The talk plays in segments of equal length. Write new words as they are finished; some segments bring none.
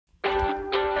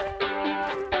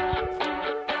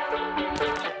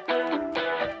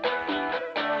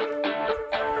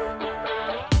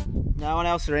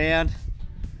else around.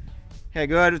 How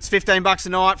good. It's 15 bucks a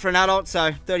night for an adult,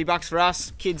 so 30 bucks for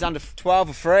us. Kids under 12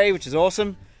 are free, which is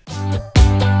awesome. Look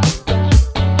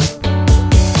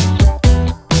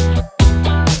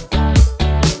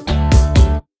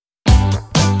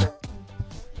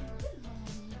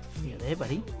at there,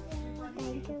 buddy.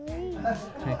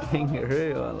 A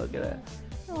kangaroo. Oh, look at that.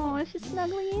 Oh, she's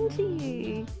snuggling into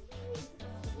you.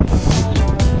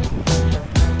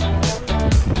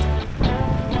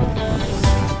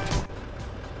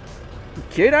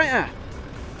 Cute, ain't you?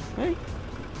 Hey?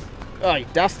 Oh, you're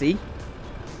dusty.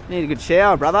 Need a good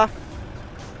shower, brother.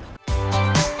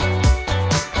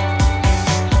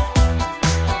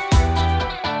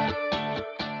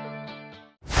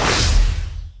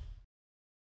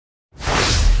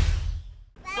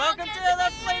 Welcome to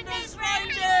the Flinders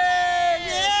Ranges!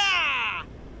 Yeah!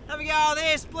 Have a go at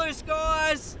this, blue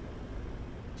skies.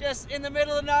 Just in the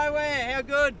middle of nowhere, how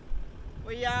good.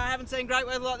 We haven't seen great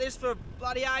weather like this for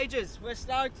bloody ages. We're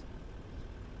stoked.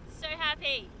 So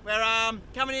happy. We're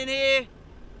coming in here,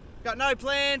 got no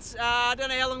plans. I don't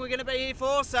know how long we're going to be here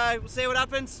for, so we'll see what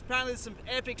happens. Apparently there's some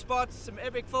epic spots, some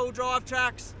epic full drive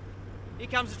tracks. Here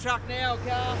comes the truck now,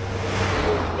 car.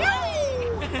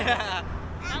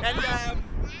 And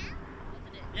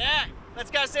yeah, let's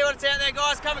go see what's out there,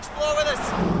 guys. Come explore with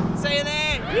us. See you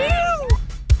there.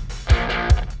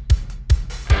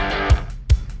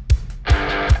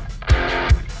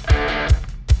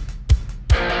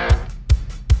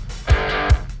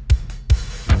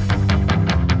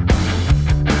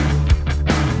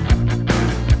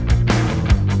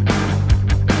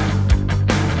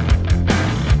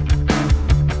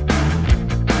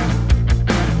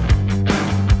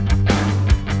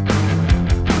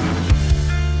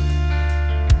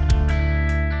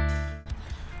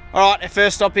 Alright, our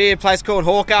first stop here, a place called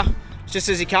Hawker. Just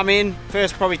as you come in,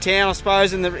 first probably town I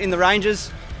suppose in the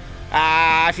ranges.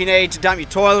 If you need to dump your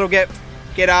toilet or get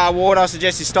water, I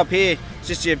suggest you stop here. It's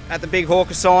just at the big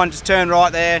Hawker sign, just turn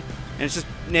right there, and it's just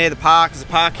near the park. There's a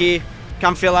park here.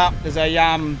 Come fill up. There's a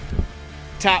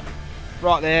tap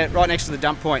right there, right next to the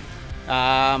dump point. So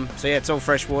yeah, it's all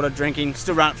fresh water, drinking.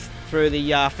 Still run it through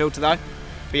the filter though.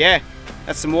 But yeah,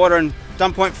 that's some water and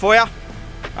dump point for you.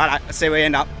 Alright, let's see where we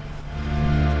end up.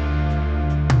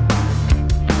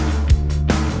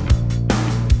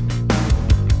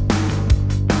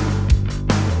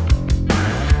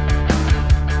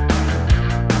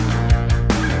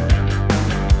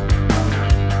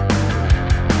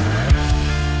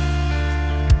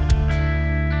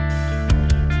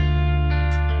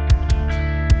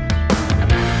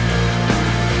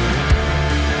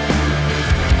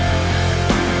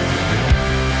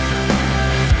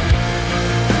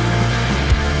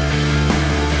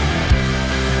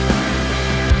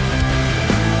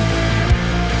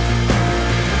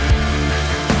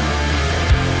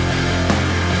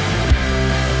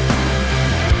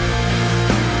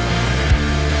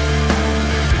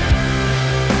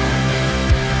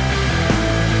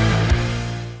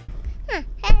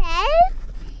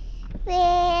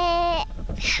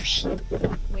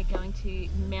 We're going to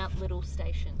Mount Little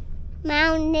Station.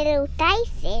 Mount Little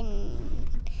Station.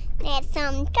 There's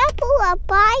some double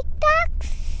bike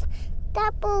ducks,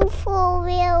 double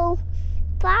four-wheel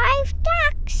drive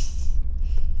ducks,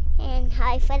 and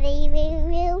hopefully we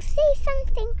will see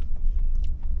something.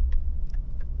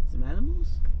 Some animals?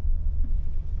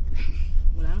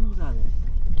 What animals are there?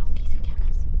 Donkeys and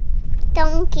camels.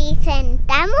 Donkeys and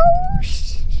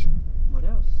camels. What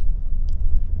else?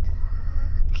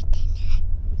 I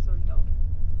don't know.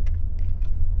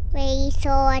 We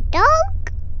saw a dog. We saw a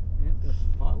dog. Yep, got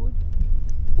some firewood.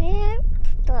 Yep,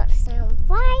 got some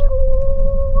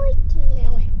firewood.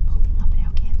 Now we're pulling up at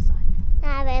our campsite.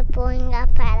 Now we're pulling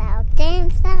up at our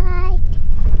campsite.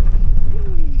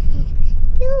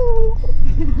 Yoo.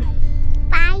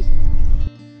 Bye.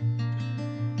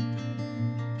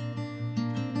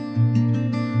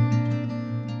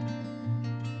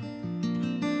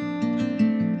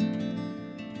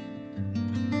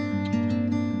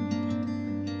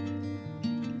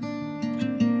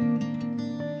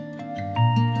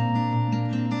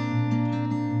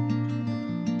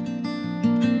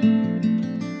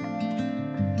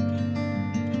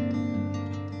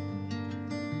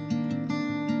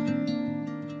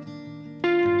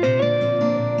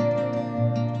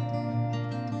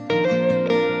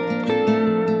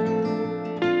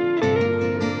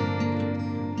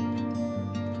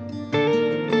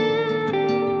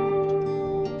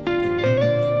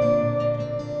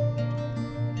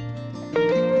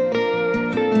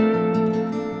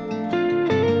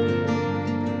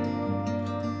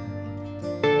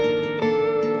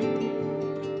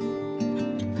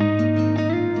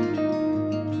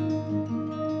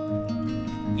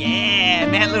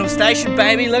 station,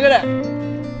 baby. Look at it.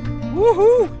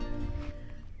 Woohoo!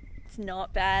 It's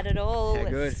not bad at all. Yeah,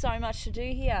 good. There's so much to do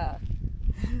here.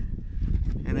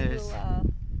 And there's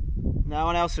no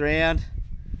one else around.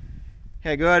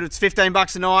 Yeah, good. It's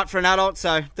 $15 a night for an adult,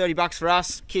 so $30 for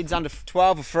us. Kids under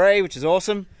 12 are free, which is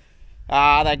awesome.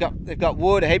 They've got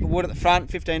wood, a heap of wood at the front,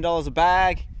 $15 a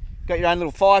bag. Got your own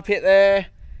little fire pit there.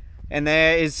 And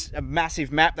there is a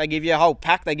massive map. They give you a whole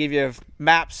pack. They give you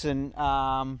maps and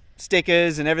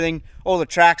stickers and everything. All the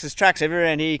tracks. There's tracks everywhere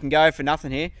around here. You can go for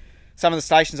nothing here. Some of the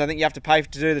stations I think you have to pay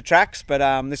to do the tracks,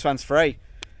 but this one's free.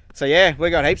 So yeah,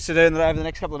 we've got heaps to do over the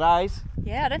next couple of days.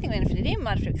 Yeah, I don't think we're going to fit it in.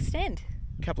 Might have to extend.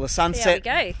 A couple of sunset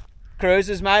go.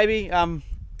 cruises maybe.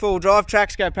 Full drive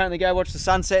tracks. Apparently go watch the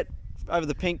sunset over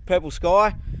the purple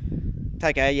sky.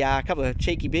 Take a couple of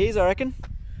cheeky beers, I reckon.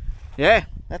 Yeah,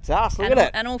 that's us. Look at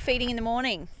it. And all feeding in the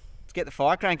morning. Let's get the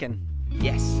fire cranking.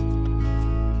 Yes.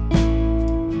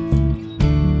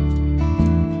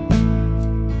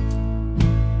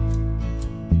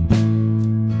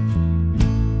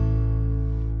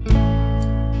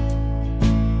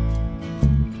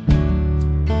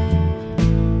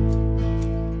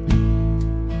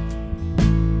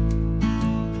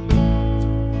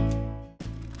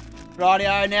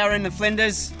 Rightio, now we're in the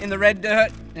Flinders, in the red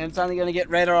dirt, and it's only going to get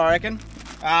redder, I reckon.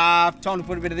 Time to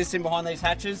put a bit of this in behind these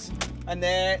hatches. And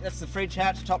there, that's the fridge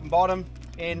hatch, top and bottom,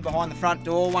 in behind the front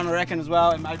door, one I reckon as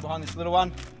well, and made behind this little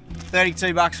one.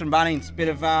 $32 from Bunnings, bit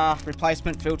of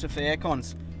replacement filter for air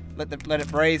cons. Let it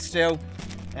breathe still,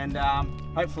 and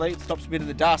hopefully it stops a bit of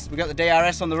the dust. We've got the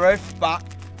DRS on the roof, but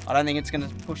I don't think it's going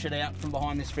to push it out from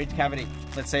behind this fridge cavity.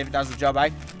 Let's see if it does the job,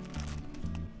 eh?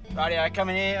 Rightio, come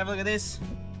in here, have a look at this.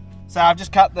 So I've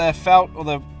just cut the felt or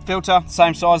the filter,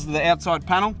 same size as the outside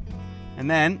panel.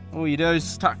 And then all you do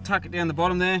is tuck it down the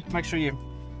bottom there. Make sure your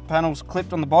panel's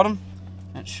clipped on the bottom.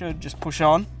 It should just push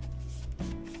on.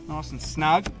 Nice and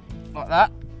snug, like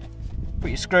that. Put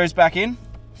your screws back in.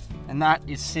 And that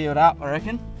is sealed up, I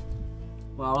reckon.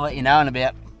 Well, I'll let you know in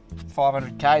about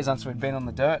 500 Ks once we've been on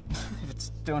the dirt, if it's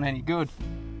doing any good.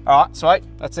 All right, sweet,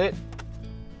 that's it.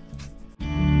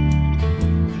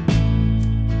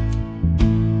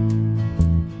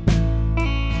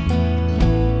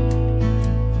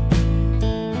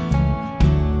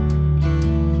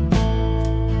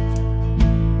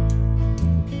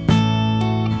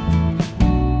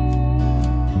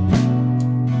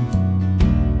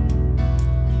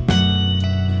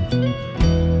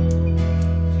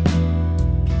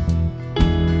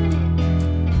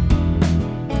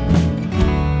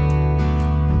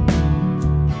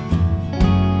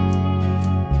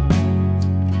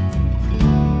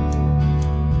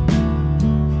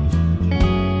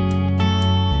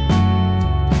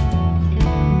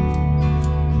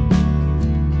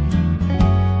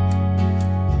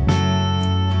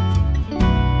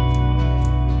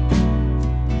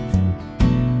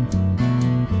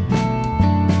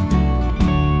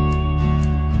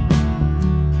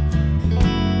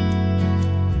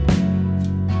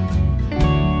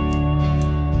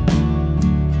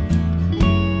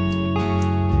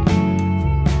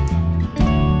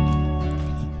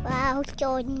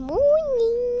 Good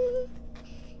morning.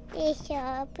 It's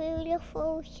a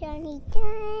beautiful sunny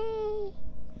day.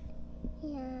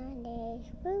 And it's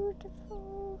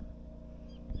beautiful.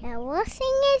 The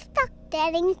washing is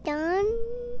getting done.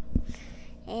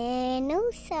 And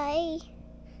also,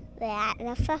 we're at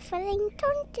the Fuffling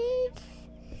Tonters.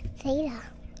 See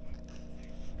that?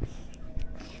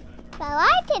 Well,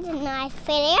 I did a nice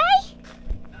video.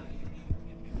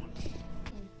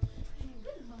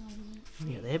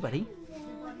 Yeah, there, buddy.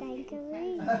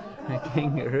 Kangaroo. A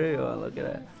kangaroo, oh look at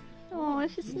it. Oh,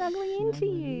 she's snuggling into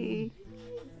you.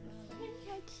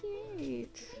 How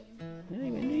cute.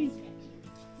 Hey, Wendy.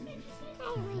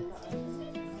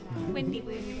 Wendy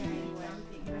Woo.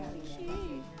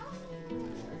 Cute.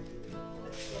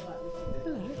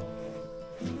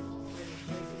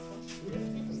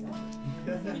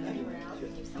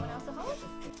 Give someone else a hold.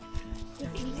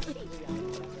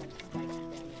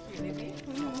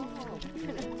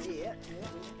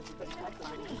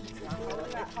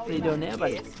 What are you doing now,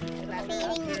 buddy? What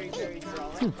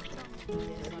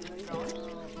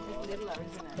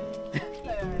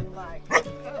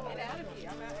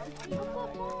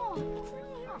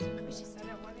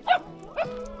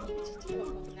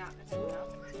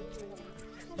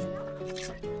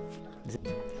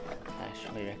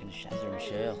do you reckon, Shazza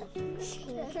Michelle?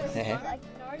 Yeah.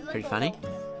 Pretty funny.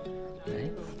 Yeah.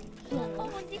 Oh,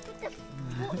 they put the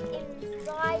foot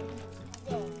inside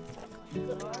there.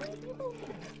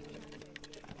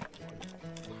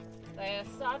 They are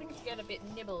starting to get a bit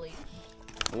nibbly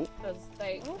because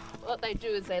what they do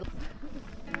is they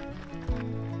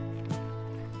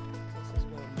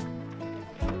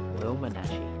my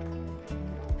Nashi.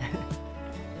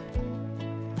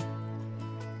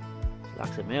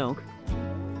 Likes of milk.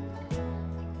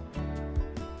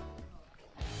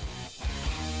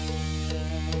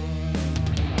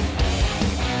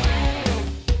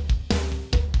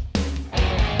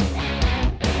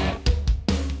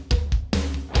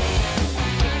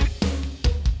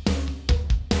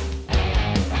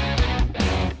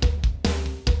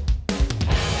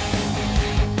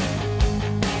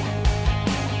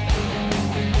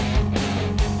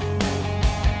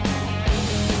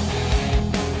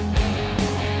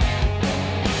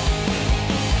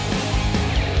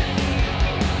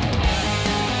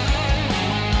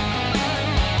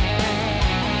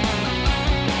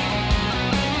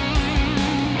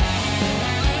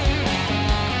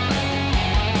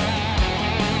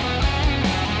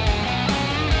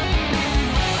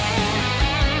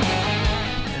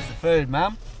 Food,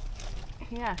 Mum.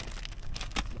 Yeah.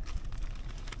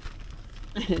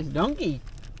 It's donkey.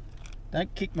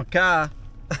 Don't kick my car.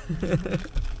 Open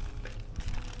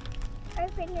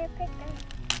your picker.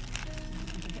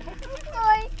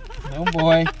 Boy. Oh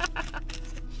boy.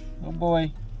 Oh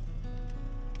boy.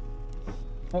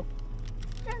 Oh.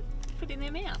 Put it in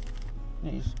their mouth.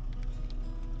 Yes.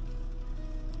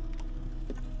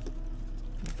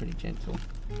 Pretty gentle.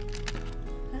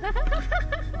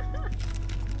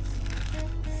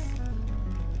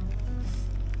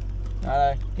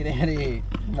 Righto, get out of here.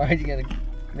 I'm worried you're going to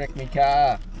wreck my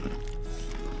car.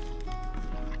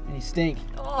 And you stink.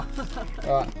 Oh.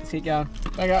 Alright, let's keep going.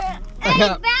 Back up. Back Hey,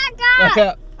 up. back Back up.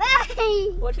 up. Hey.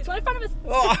 Watch, he's right in front of us.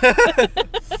 Oh.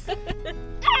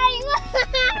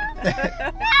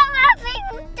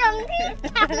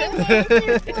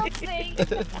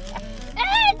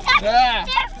 Ah,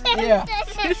 yeah.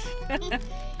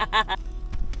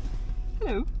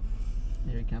 Hello.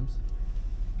 Here he comes.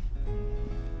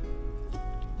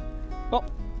 Oh.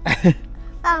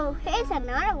 Oh, here's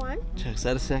another one. Just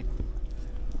that a sec.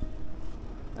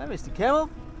 Hey, Mr. Camel.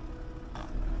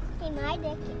 He might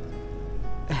lick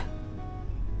it.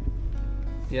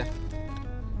 Yeah.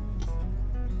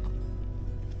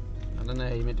 I don't know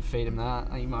how you meant to feed him that.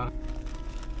 You might.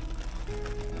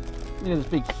 Look at his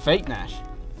big feet, Nash.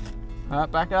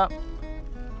 Alright, back up.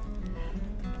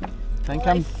 Don't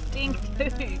come. Stink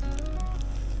too.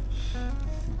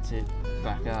 That's it.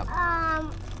 Back up.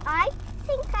 I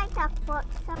think I got bought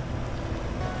some.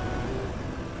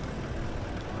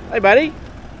 Hey, buddy.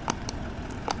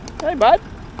 Hey, bud.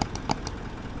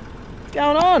 What's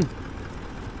going on?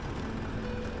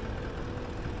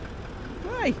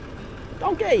 Hey,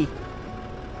 donkey.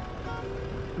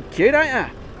 You're cute, aren't you?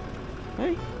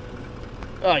 Hey.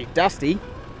 Oh, you're dusty.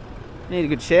 Need a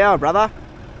good shower, brother.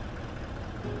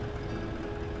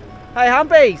 Hey,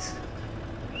 Humpies.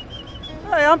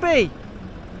 Hey, Humpy.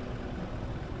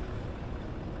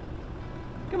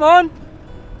 Come on.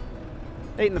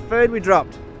 Eating the food we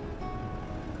dropped.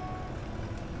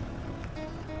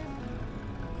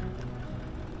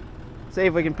 See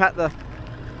if we can pat the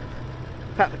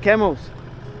camels.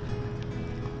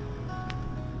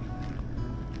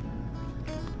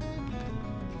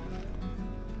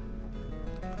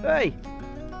 Hey.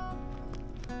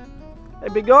 Hey,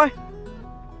 big guy.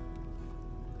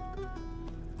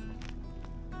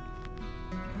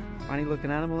 Funny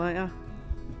looking animal, ain't ya?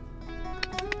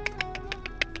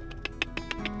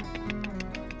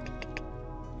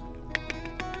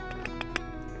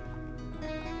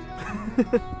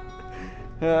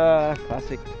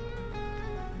 Classic.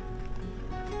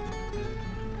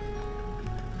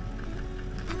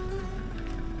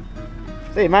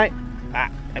 See you, mate. Ah,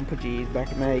 and put your ears back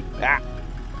at me. Ah.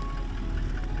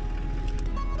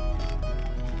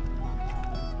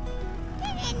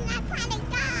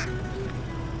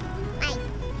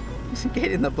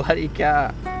 Get in the bloody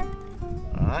car.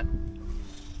 Alright.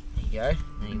 There you go.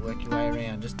 Now you work your way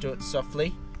around. Just do it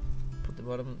softly. Put the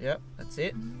bottom. Yep, that's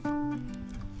it.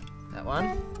 That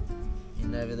one.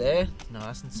 In over there.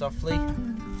 Nice and softly.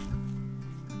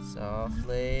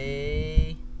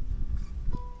 Softly.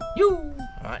 You.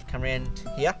 Alright, come around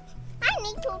here. I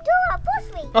need to do a push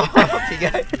me. Oh, off you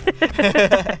go.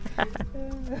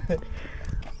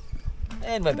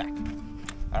 And we're back.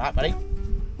 Alright, buddy.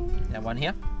 Now one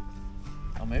here.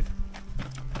 I'll move.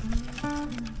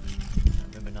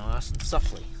 Remember, nice and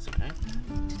softly. So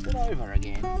don't tip it over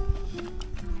again.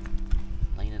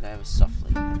 Lean it over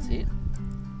softly. That's it.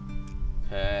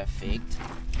 Perfect.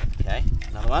 Okay,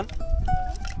 another one.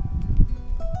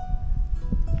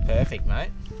 Perfect, mate.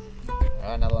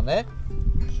 Alright, another one there.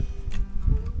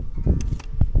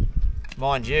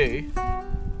 Mind you,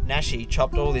 Nashi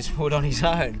chopped all this wood on his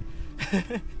own.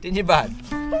 Didn't you, bud?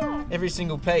 Every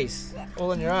single piece,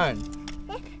 all on your own.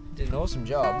 Did an awesome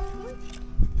job.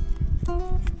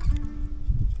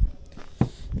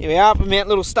 Here we are up at Mount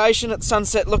Little Station at the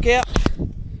Sunset Lookout.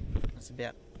 That's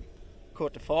about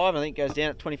 4:45. I think it goes down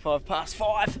at 25 past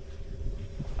 5.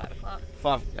 5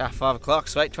 o'clock. 5 o'clock,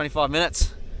 sweet, 25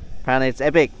 minutes. Apparently it's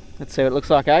epic. Let's see what it looks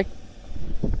like, eh?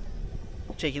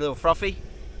 Cheeky little frothy.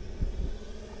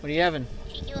 What are you having?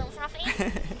 Cheeky little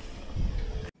frothy.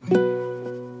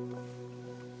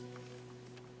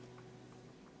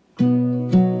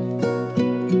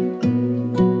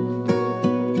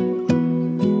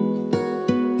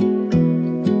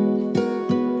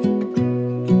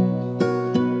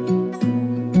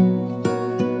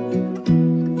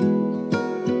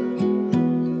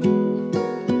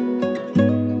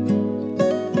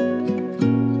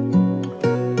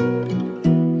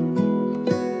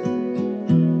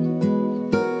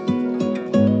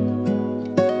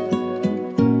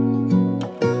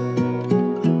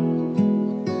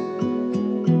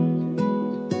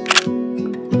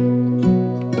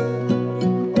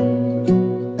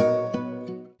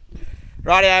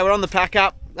 Rightio, we're on the pack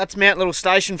up. That's Mount Little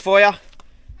Station for you.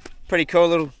 Pretty cool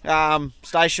little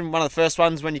station. One of the first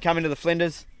ones when you come into the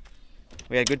Flinders.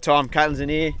 We had a good time. Caitlin's in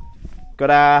here. Got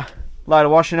a load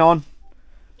of washing on.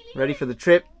 Ready for the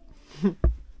trip.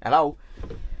 Hello.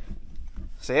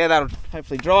 So yeah, that'll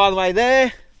hopefully dry the way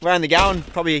there. We're only going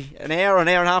probably an hour and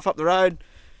a half up the road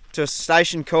to a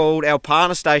station called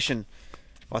Alpana Station.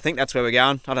 Well, I think that's where we're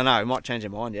going. I don't know. We might change our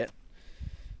mind yet.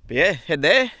 But yeah, head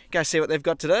there. Go see what they've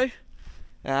got to do.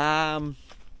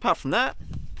 Apart from that,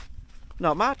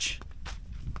 not much.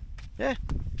 Yeah,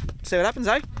 see what happens,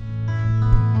 eh?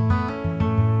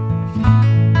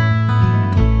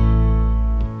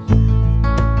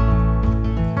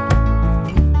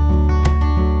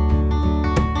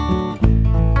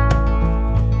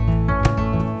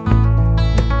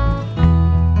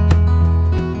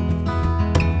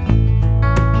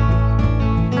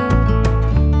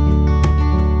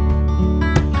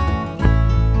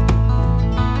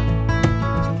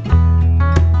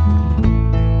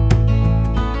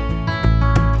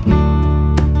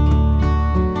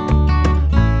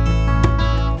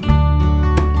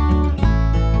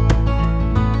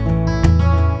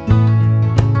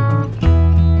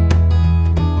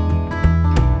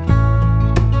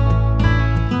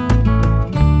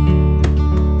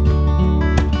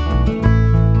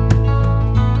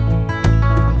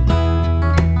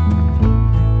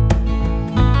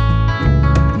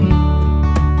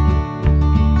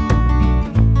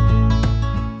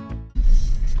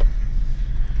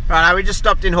 Right, we just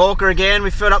stopped in Hawker again.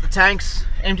 We filled up the tanks,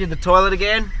 emptied the toilet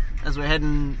again, as we're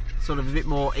heading sort of a bit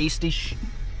more eastish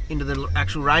into the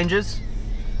actual ranges.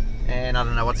 And I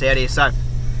don't know what's out here, so.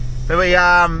 But we,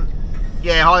 yeah,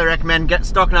 highly recommend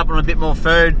stocking up on a bit more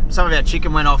food. Some of our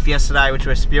chicken went off yesterday, which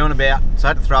we're spewing about, so I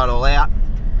had to throw it all out.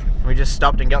 And we just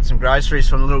stopped and got some groceries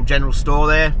from the little general store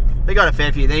there. They got a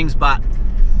fair few things, but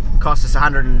it cost us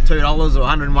 $102 or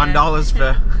 $101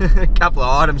 for a couple of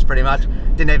items pretty much.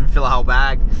 Didn't even fill a whole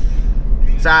bag.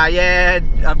 So yeah,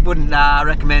 I wouldn't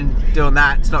recommend doing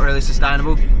that. It's not really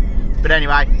sustainable. But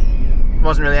anyway, it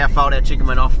wasn't really our fault our chicken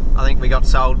went off. I think we got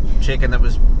sold chicken that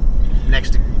was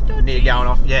next to near going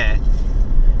off. Yeah.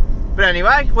 But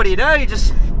anyway, what do? You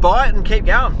just buy it and keep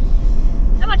going.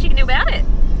 Not much you can do about it.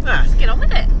 Yeah. Just get on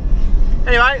with it.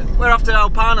 Anyway, we're off to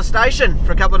Alpana Station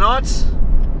for a couple of nights.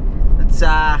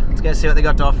 Let's go see what they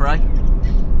got to offer, eh?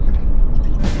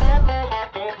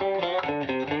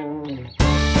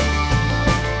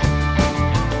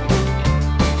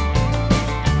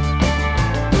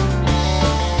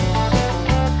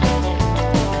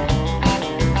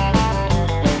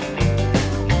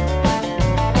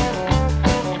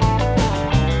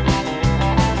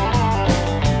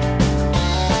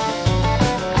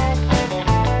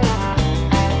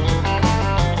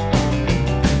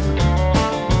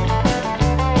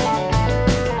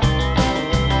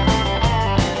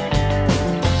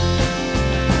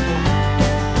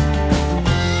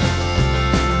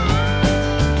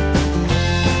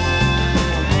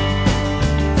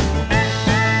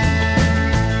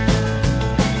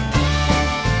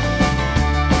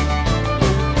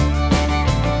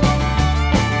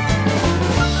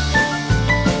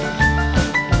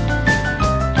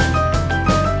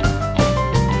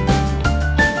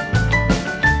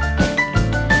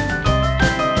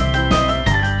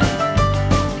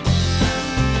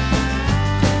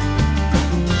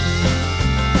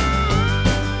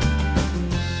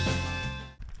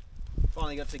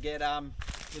 Got to get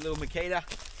your little Makita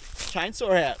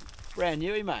chainsaw out. Brand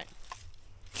newy, mate.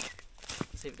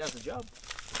 Let's see if it does the job.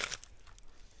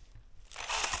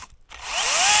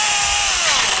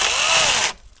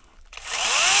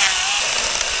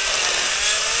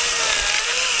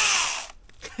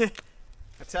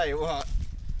 I tell you what,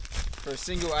 for a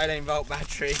single 18-volt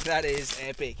battery, that is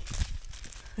epic.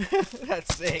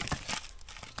 That's sick.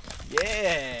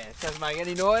 Yeah, it doesn't make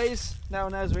any noise. No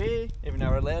one knows we're here, even though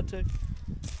we're allowed to.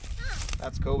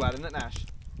 That's cool, bud, isn't it, Nash?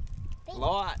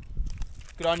 Light.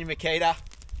 Good on you, Makita.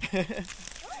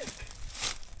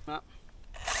 Up.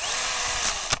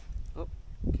 Oh,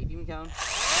 keep him going.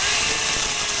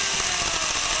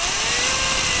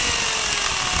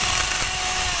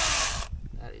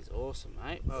 That is awesome,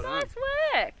 mate. Well done. Nice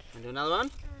work. Want to do another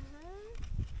one?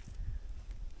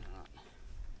 Alright.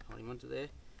 Hold him onto there.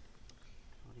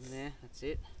 Hold him there. That's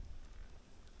it.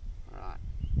 Alright.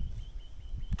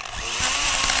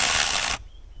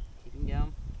 Keep him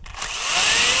going.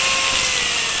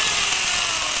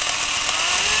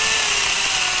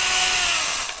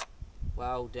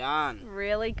 Well done.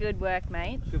 Really good work,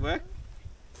 mate. Good work.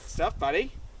 Good stuff,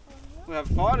 buddy. We'll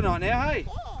have a fire tonight now, hey?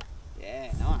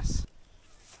 Yeah, nice.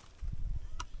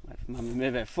 Wait for Mum to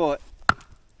move her foot.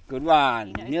 Good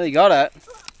one. Nearly got it.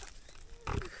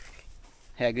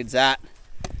 How good's that?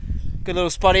 Good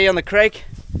little spot here on the creek.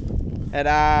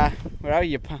 At where are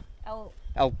you? I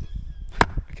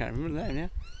can't remember the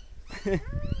name now.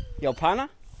 Yelpana?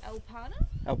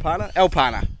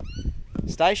 Elpana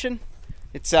Station.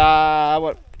 It's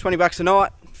what, $20 a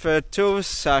night for 2 of us,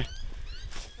 so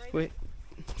we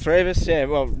 3 of us, yeah.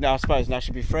 Well, no, I suppose Nash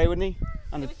should be free, wouldn't he?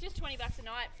 It was just $20 a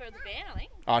night for the van, I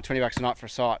think. Oh, $20 a night for a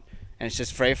site, and it's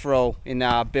just free for all in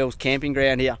Bill's camping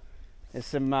ground here. There's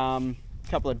some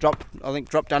couple of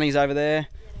drop dunnies over there,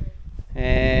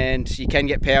 and you can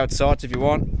get powered sites if you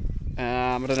want.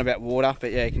 I don't know about water,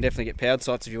 but yeah, you can definitely get powered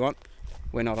sites if you want.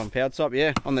 We're not on powered site, but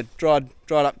yeah, on the dried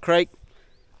up creek.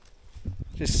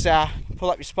 Just pull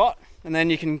up your spot, and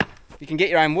then you can get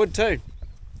your own wood too,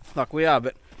 like we are.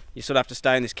 But you sort of have to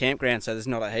stay in this campground, so there's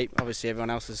not a heap. Obviously,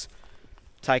 everyone else has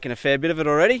taken a fair bit of it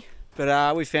already,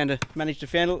 but we managed to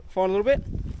find a little bit.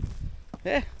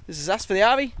 Yeah, this is us for the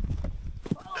RV.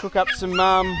 Cook up some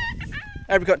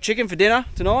apricot chicken for dinner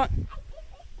tonight,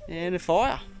 and a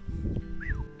fire.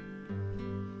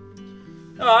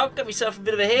 Alright, got myself a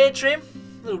bit of a hair trim,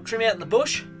 a little trim out in the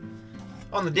bush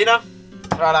on the dinner.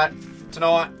 Righto.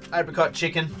 Tonight, apricot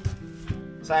chicken,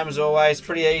 same as always,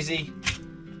 pretty easy,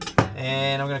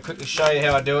 and I'm going to quickly show you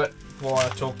how I do it while I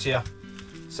talk to you.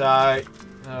 So,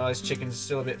 this chicken's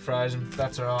still a bit frozen, but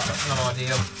that's alright, that's not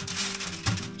ideal.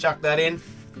 Chuck that in.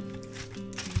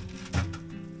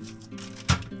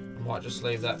 I might just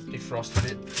leave that defrost a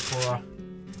bit before I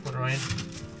put her in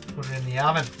the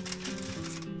oven.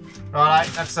 Righto,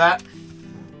 that's that.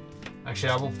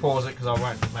 Actually, I will pause it because I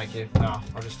won't make you, no,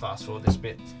 I'll just fast forward this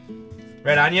bit.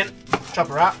 Red onion, chop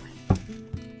her up.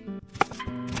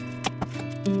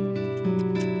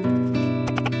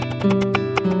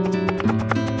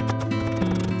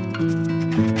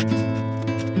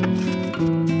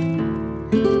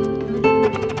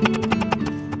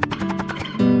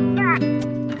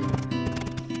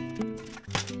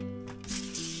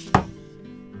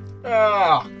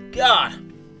 Oh, God.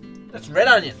 That's red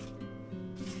onion.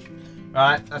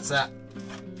 Right, that's that.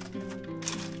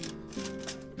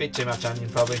 Bit too much onion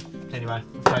probably. Anyway,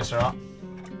 we'll taste her up.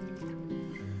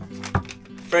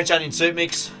 French onion soup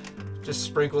mix. Just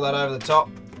sprinkle that over the top.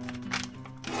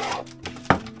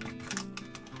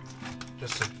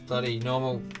 Just a bloody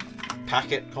normal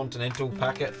packet, continental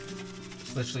packet.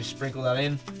 Just literally sprinkle that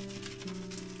in.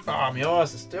 Oh, my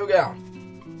eyes are still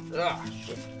going. Oh,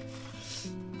 shit.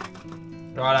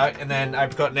 Righto, and then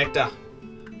apricot nectar.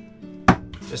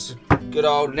 Just a good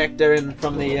old nectar in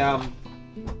from the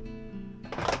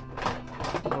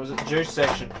what was it, juice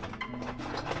section.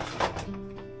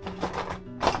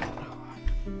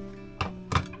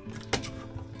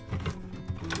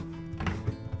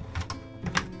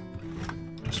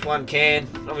 Just 1 can.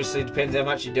 Obviously, it depends how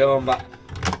much you're doing, but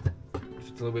if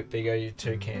it's a little bit bigger, you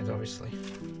 2 cans, obviously.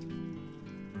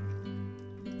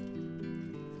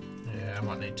 Yeah, I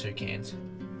might need 2 cans.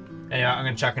 Anyway, I'm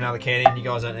going to chuck another can in. You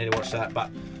guys don't need to watch that,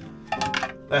 but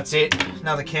that's it.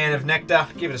 Another can of nectar.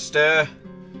 Give it a stir,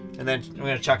 and then I'm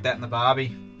going to chuck that in the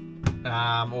barbie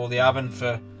or the oven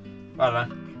for, I don't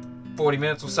know, 40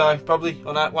 minutes or so, probably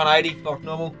on 180 like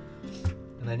normal.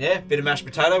 And then yeah, bit of mashed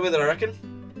potato with it, I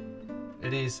reckon.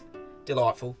 It is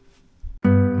delightful.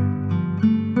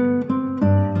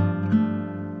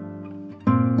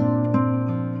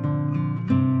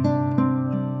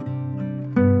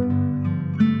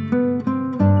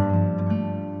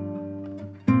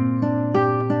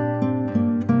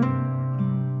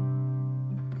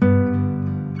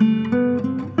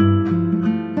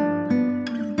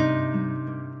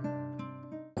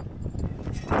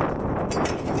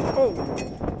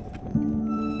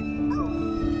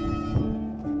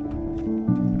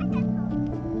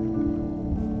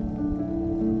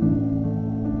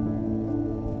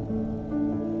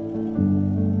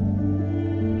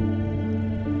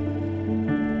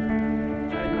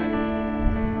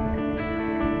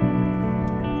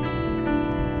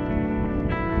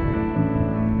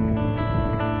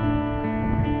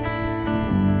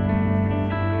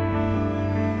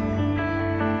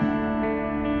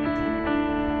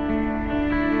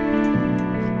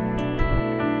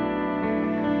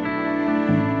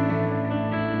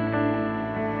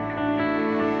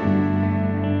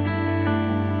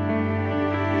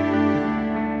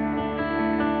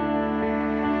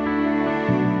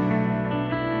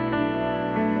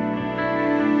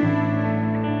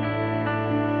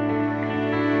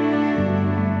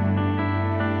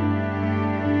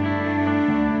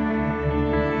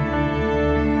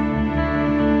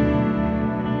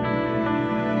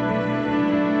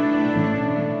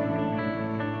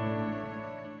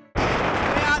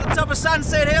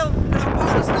 Sunset Hill and up on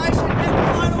the station getting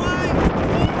blown away.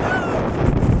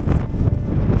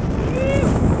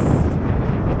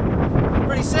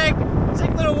 Pretty sick.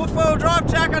 Sick little four-wheel drive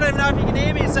track. I don't even know if you can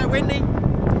hear me, it's so windy.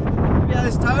 Yeah,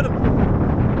 this totem.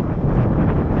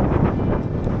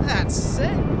 That's sick.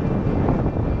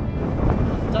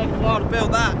 Take a while to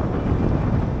build that.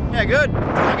 Yeah, good.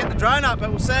 Try and get the drone up, but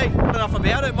we'll see. I don't know if I'll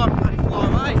be able to. It might bloody fly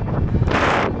away.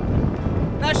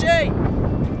 Nashi!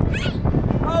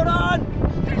 Hold on!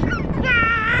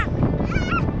 Ah!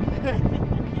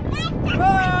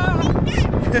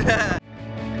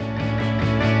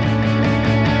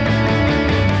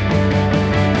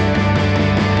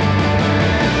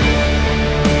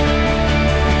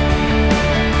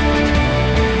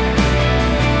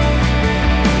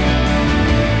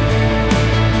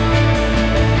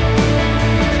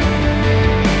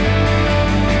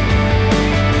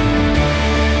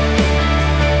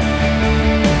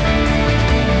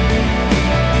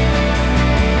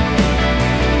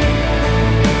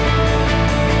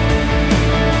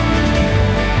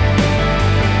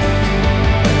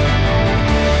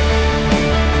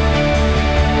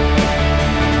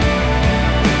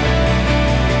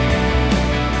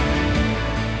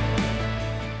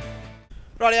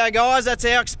 Rightio guys, that's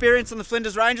our experience on the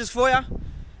Flinders Ranges for you.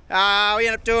 We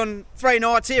ended up doing 3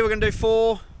 nights here, we're going to do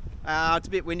 4. It's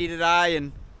a bit windy today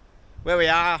and where we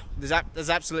are, there's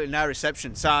absolutely no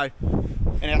reception. So,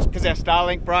 because our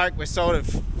Starlink broke, we're sort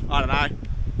of, I don't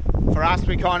know, for us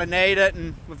we kind of need it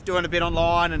and we're doing a bit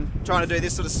online and trying to do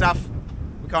this sort of stuff.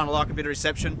 We kind of like a bit of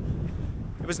reception.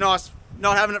 It was nice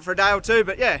not having it for a day or 2,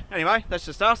 but yeah, anyway, that's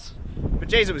just us. But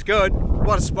geez, it was good.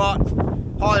 What a spot.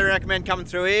 Highly recommend coming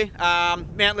through here.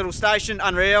 Mount Little Station,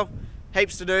 unreal.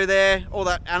 Heaps to do there. All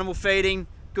that animal feeding,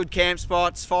 good camp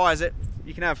spots, fires.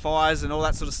 You can have fires and all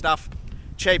that sort of stuff.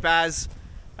 Cheap as.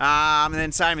 And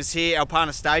then same as here,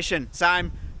 Alpana Station.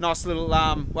 Same, nice little,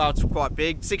 well, it's quite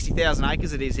big. 60,000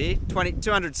 acres it is here.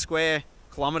 200 square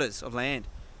kilometres of land.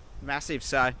 Massive.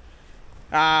 So,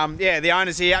 yeah, the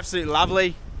owner's here, absolutely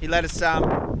lovely. He let us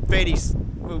feed his,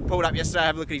 we pulled up yesterday,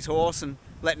 have a look at his horse and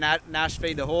let Nash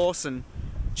feed the horse and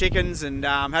chickens and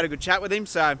had a good chat with him.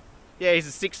 So yeah, he's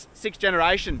a sixth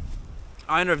generation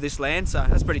owner of this land, so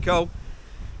that's pretty cool.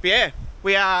 But yeah,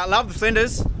 we love the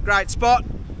Flinders, great spot.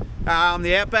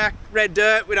 The outback, red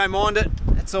dirt, we don't mind it,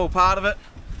 it's all part of it.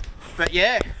 But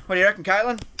yeah, what do you reckon,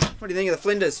 Caitlin? What do you think of the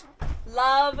Flinders?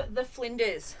 Love the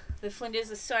Flinders. The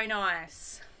Flinders are so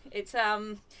nice. It's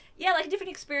yeah, like a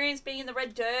different experience being in the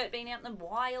red dirt, being out in the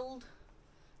wild.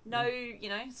 No, you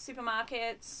know,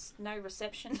 supermarkets, no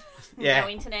reception, yeah. No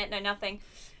internet, no nothing.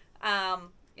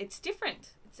 It's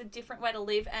different. It's a different way to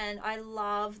live, and I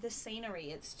love the scenery.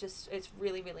 It's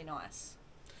really, really nice.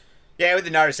 Yeah, with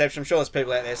the no reception, I'm sure there's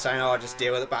people out there saying, oh, I'll just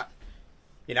deal with it, but,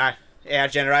 you know, our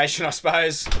generation, I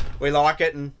suppose, we like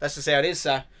it, and that's just how it is,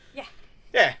 so. Yeah.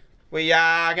 Yeah, we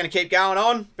are going to keep going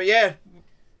on, but yeah,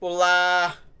 we'll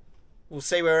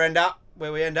see where we end up.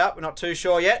 We're not too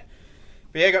sure yet.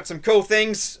 But yeah, got some cool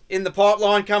things in the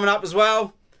pipeline coming up as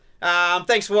well.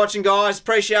 Thanks for watching, guys.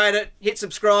 Appreciate it. Hit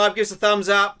subscribe. Give us a thumbs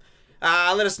up.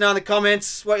 Let us know in the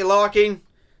comments what you're liking.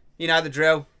 You know the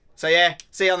drill. So yeah,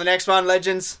 see you on the next one,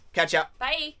 legends. Catch up.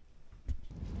 Bye.